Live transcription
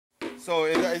So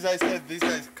as I said, this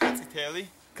is Rkatsiteli.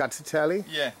 Rkatsiteli?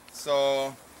 Yeah.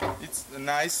 So it's a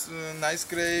nice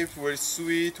grape, very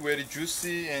sweet, very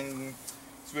juicy, and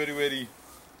it's very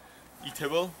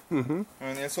eatable. And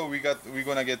also we're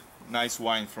gonna get nice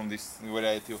wine from this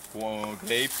variety of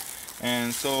grape.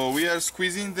 And so we are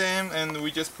squeezing them, and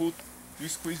we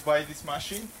squeeze by this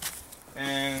machine,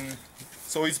 and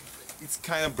so it's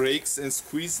kind of breaks and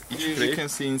squeeze. Here you can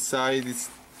see inside it's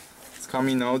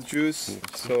coming out juice.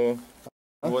 So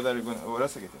what are you gonna?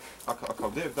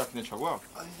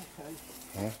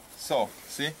 So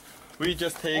see, we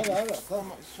just take.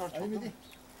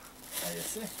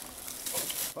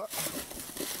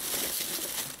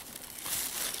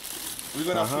 We're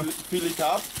gonna fill it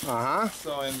up.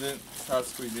 So and then start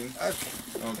squeezing.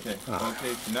 Okay.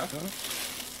 Okay. Enough.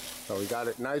 So we got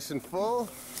it nice and full.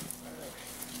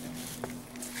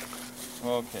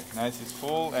 Okay. Nice is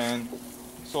full, and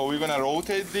so we're gonna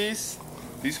rotate this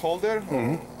holder. I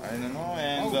don't know.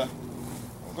 And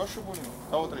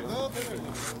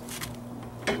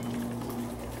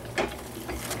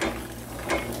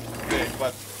okay,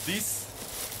 but this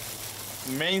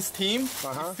main steam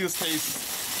still stays.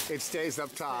 It stays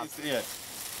up top. Yeah.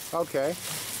 Okay.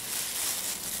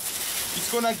 It's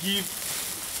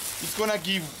gonna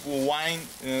give wine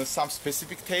some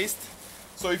specific taste.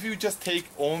 So if you just take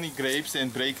only grapes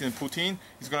and break and put in,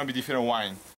 it's gonna be different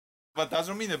wine. But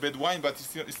doesn't mean a bad wine, but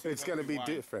it's gonna be wine.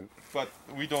 different. But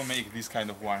we don't make this kind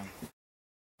of wine.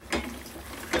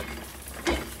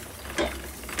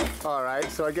 All right,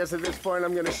 so I guess at this point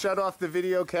I'm going to shut off the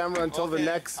video camera until the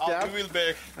next step. We will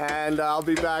back. And I'll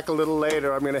be back a little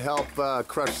later. I'm going to help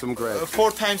crush some grapes. 4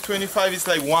 times 25 is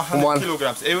like 100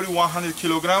 kilograms. Every 100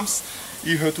 kilograms,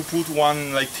 you have to put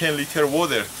one like 10-liter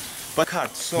water. But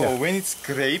when it's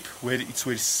grape, where it's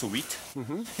very sweet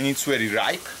and it's very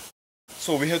ripe,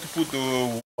 so we have to put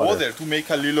the water to make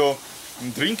a little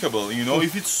drinkable. You know,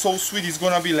 if it's so sweet, it's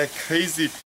gonna be like crazy.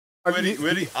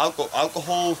 Very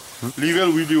alcohol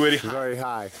level will be very high. Very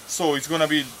high. So it's gonna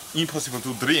be impossible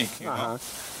to drink. You know?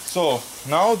 So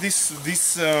now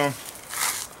this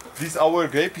our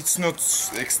grape, it's not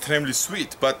extremely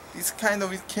sweet, but it's kind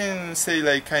of, it can say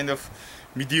like kind of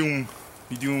medium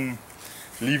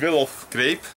level of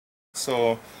grape.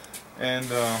 So and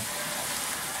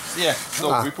yeah,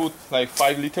 so we put like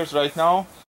 5 liters right now.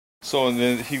 So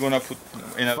then he gonna put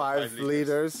another 5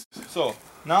 liters. So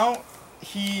now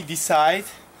he decide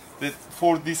that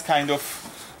for this kind of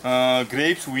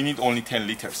grapes we need only 10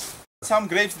 liters. Some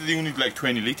grapes that you need like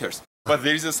 20 liters, but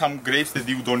there is some grapes that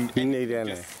you don't need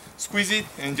any. Just squeeze it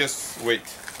and just wait.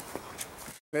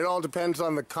 It all depends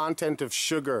on the content of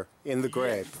sugar in the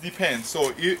grape. Yeah, it depends.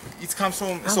 So it comes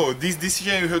from. So this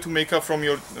decision you have to make up from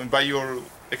by your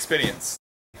experience.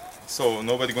 So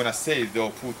nobody gonna say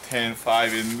they'll put 10,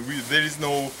 5, and there is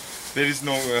no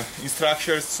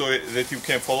instructions so that you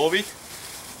can follow it.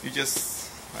 You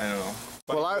just, I don't know.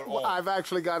 But well, I've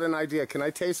actually got an idea. Can I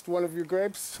taste one of your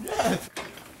grapes? Yeah.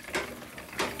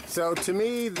 So to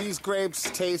me, these grapes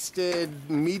tasted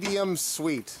medium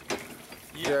sweet.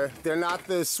 Yeah. They're not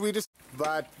the sweetest,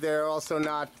 but they're also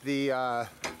not the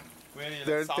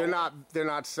they're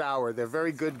not sour. They're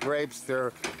very good grapes.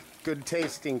 They're good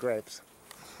tasting grapes.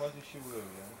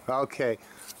 Okay,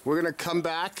 we're gonna come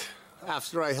back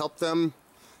after I help them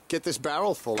get this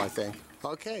barrel full, I think.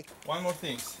 Okay. One more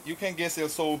thing, you can guess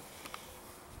also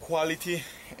quality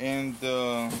and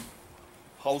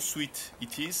how sweet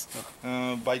it is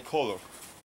by color.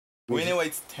 Whenever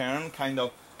it's turned kind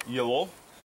of yellow,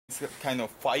 it's a kind of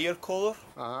fire color.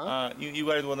 You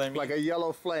got it, what I mean? Like a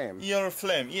yellow flame. Yellow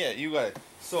flame, yeah, you got it.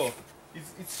 So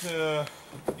it's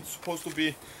supposed to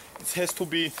be. It has to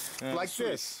be like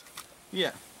sweet. this.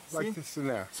 Yeah. Like see? this in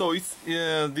there. So it's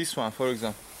this one, for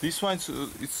example. This one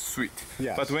it's sweet.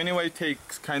 Yes. But whenever I take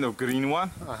kind of green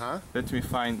one, let me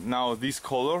find now this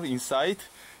color inside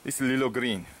is a little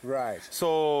green. Right.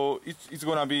 So it's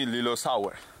gonna be a little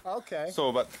sour. Okay.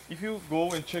 So, but if you go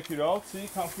and check it out, see,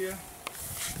 come here.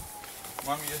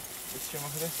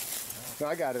 No,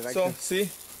 I got it. So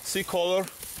see color.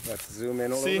 Let's zoom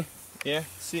in a little bit. Yeah,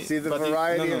 see the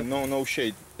variety? No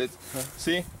shade.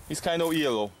 See, it's kind of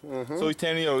yellow. So it's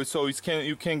yellow. So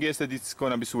you can guess that it's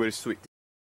gonna be very sweet.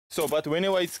 So, but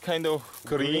whenever it's kind of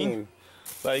green.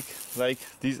 Like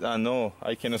this. No,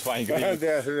 I cannot find green.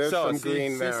 There's so some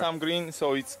green there. See some green,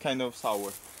 so it's kind of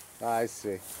sour. I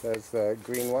see. There's the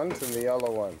green ones and the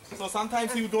yellow ones. So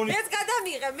sometimes you don't. Jetzt gaat er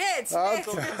weer met.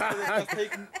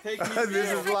 Take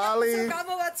This is Lali. Gaan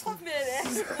we wat schop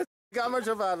met. How much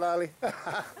about Lali?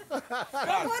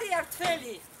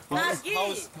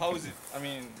 How is it? I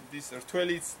mean, this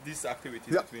Rkatsiteli, this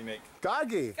activity that we make.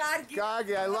 Gargi.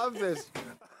 I love this.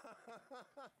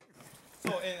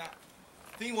 So, and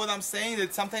I think what I'm saying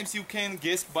that sometimes you can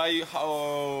guess by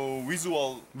how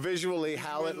visually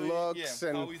how it looks, yeah,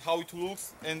 and how it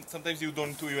looks, and sometimes you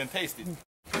don't even taste it.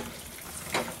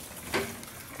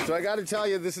 so I got to tell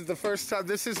you, this is the first time.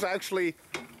 This is actually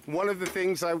one of the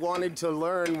things I wanted to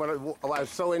learn when I was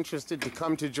so interested to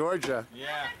come to Georgia.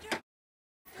 Yeah.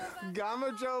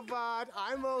 Gama Jobat,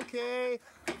 I'm okay.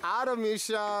 Adam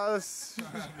Mishas.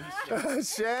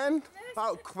 Shen?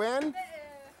 Oh, Quinn?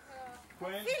 Feel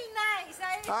nice.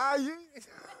 Ah, you.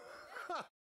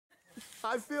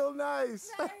 I feel nice.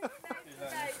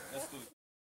 Let's do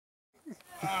it.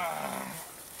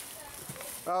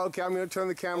 Okay, I'm going to turn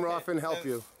the camera off and help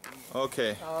you.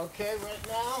 Okay. Okay, right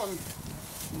now I'm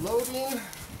loading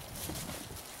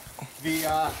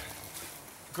the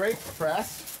grape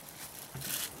press.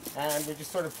 And we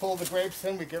just sort of pull the grapes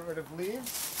in, we get rid of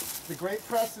leaves. The grape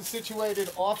press is situated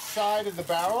offside of the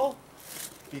barrel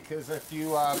because if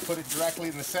you put it directly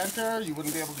in the center, you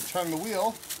wouldn't be able to turn the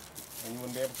wheel and you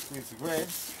wouldn't be able to squeeze the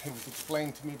grapes. It was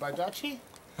explained to me by Datchi.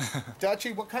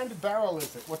 Datchi, what kind of barrel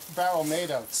is it? What's the barrel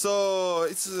made of? So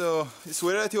it's a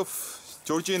variety of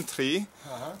Georgian tree,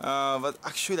 but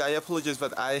actually I apologize,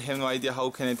 but I have no idea how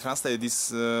can I translate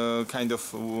this kind of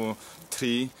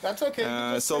tree. That's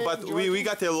okay. So, but we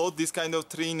got a lot. This kind of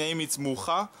tree name it's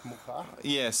mucha. Mucha.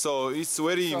 Yeah. So it's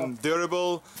very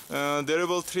durable,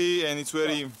 durable tree, and it's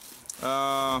very.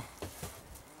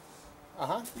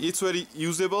 It's very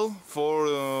usable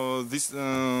for this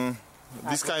kind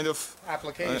of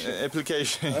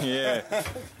application. Yeah.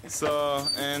 So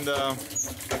and.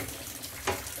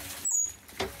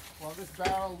 Well, this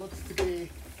barrel looks to be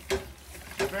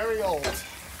very old.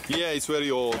 Yeah, it's very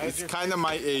old. It's kind of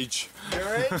my age.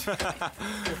 Your age?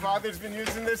 Your father's been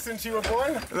using this since you were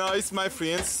born? No, it's my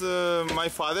friends, my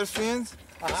father's friends.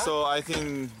 So I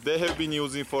think they have been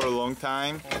using for a long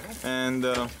time. And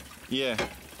yeah,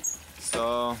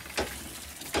 so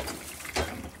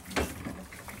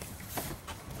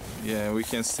yeah, we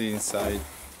can see inside.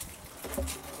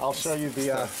 I'll show you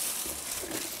the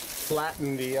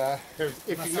flatten the.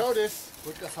 If you notice.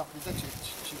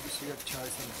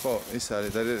 Oh,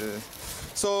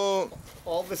 so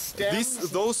all the stems.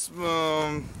 Those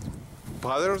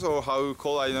butters, or how you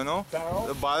call, I don't know. Barrel?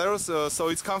 The butters. So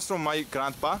it comes from my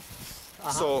grandpa.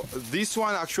 So this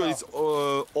one actually is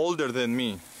older than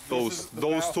me. Those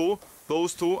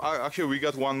two. Actually, we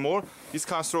got one more. This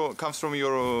comes from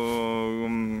your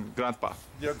grandpa.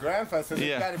 Your grandpa, so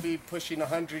it's got to be pushing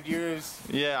 100 years.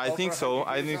 Yeah, I think so.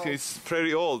 I think it's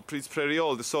pretty old. It's pretty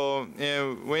old. So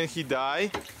when he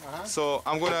died, so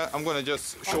I'm gonna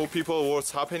just show people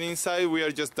what's happening inside. We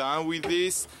are just done with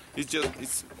this.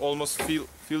 It's almost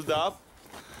filled up,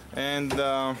 and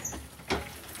yeah,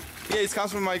 it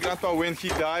comes from my grandpa. When he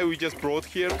died, we just brought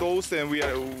here those, and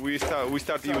we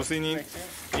start using it.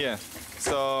 Yeah.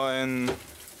 So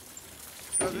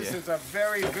this is a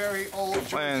very, very old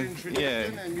Georgian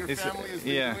tradition, and your family has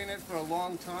been doing it for a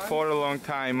long time? For a long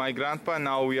time. My grandpa,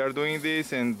 now we are doing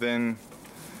this, and then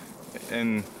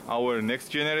our next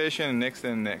generation, next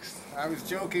and next. I was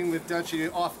joking with Datchi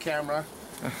off camera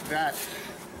that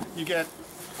you get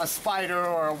a spider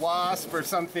or a wasp or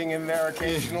something in there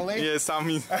occasionally. Yeah, some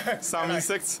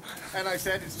insects. And I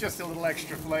said it's just a little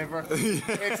extra flavor.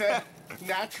 It's a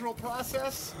natural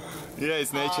process. Yeah,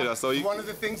 it's natural. So one of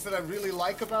the things that I really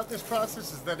like about this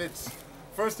process is that it's,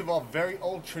 first of all, very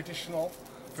old traditional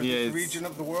for this region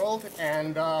of the world,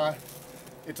 and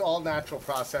it's all natural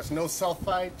process. No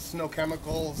sulfites, no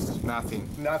chemicals.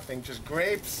 Nothing. Just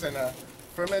grapes and a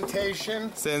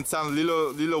fermentation. And some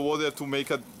little water to make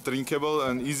it drinkable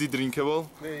and easy drinkable.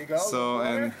 There you go. So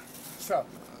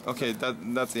okay,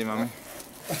 that's it, mommy.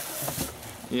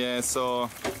 Yeah. So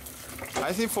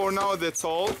I think for now that's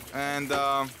all, and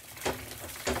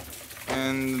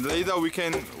later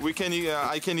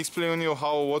I can explain you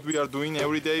what we are doing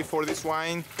every day for this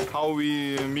wine, how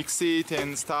we mix it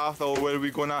and stuff, or where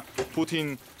we're gonna put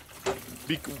in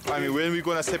when we're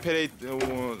gonna separate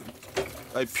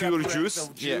pure juice.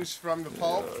 The juice from the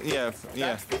pulp. That's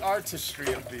the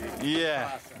artistry of the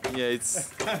process. It's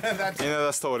that's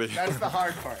another story. That's the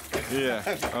hard part. Yeah.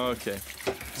 Okay.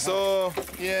 So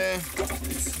yeah,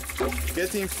 it's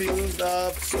getting filled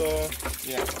up. So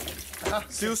yeah.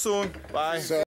 See you soon. Bye.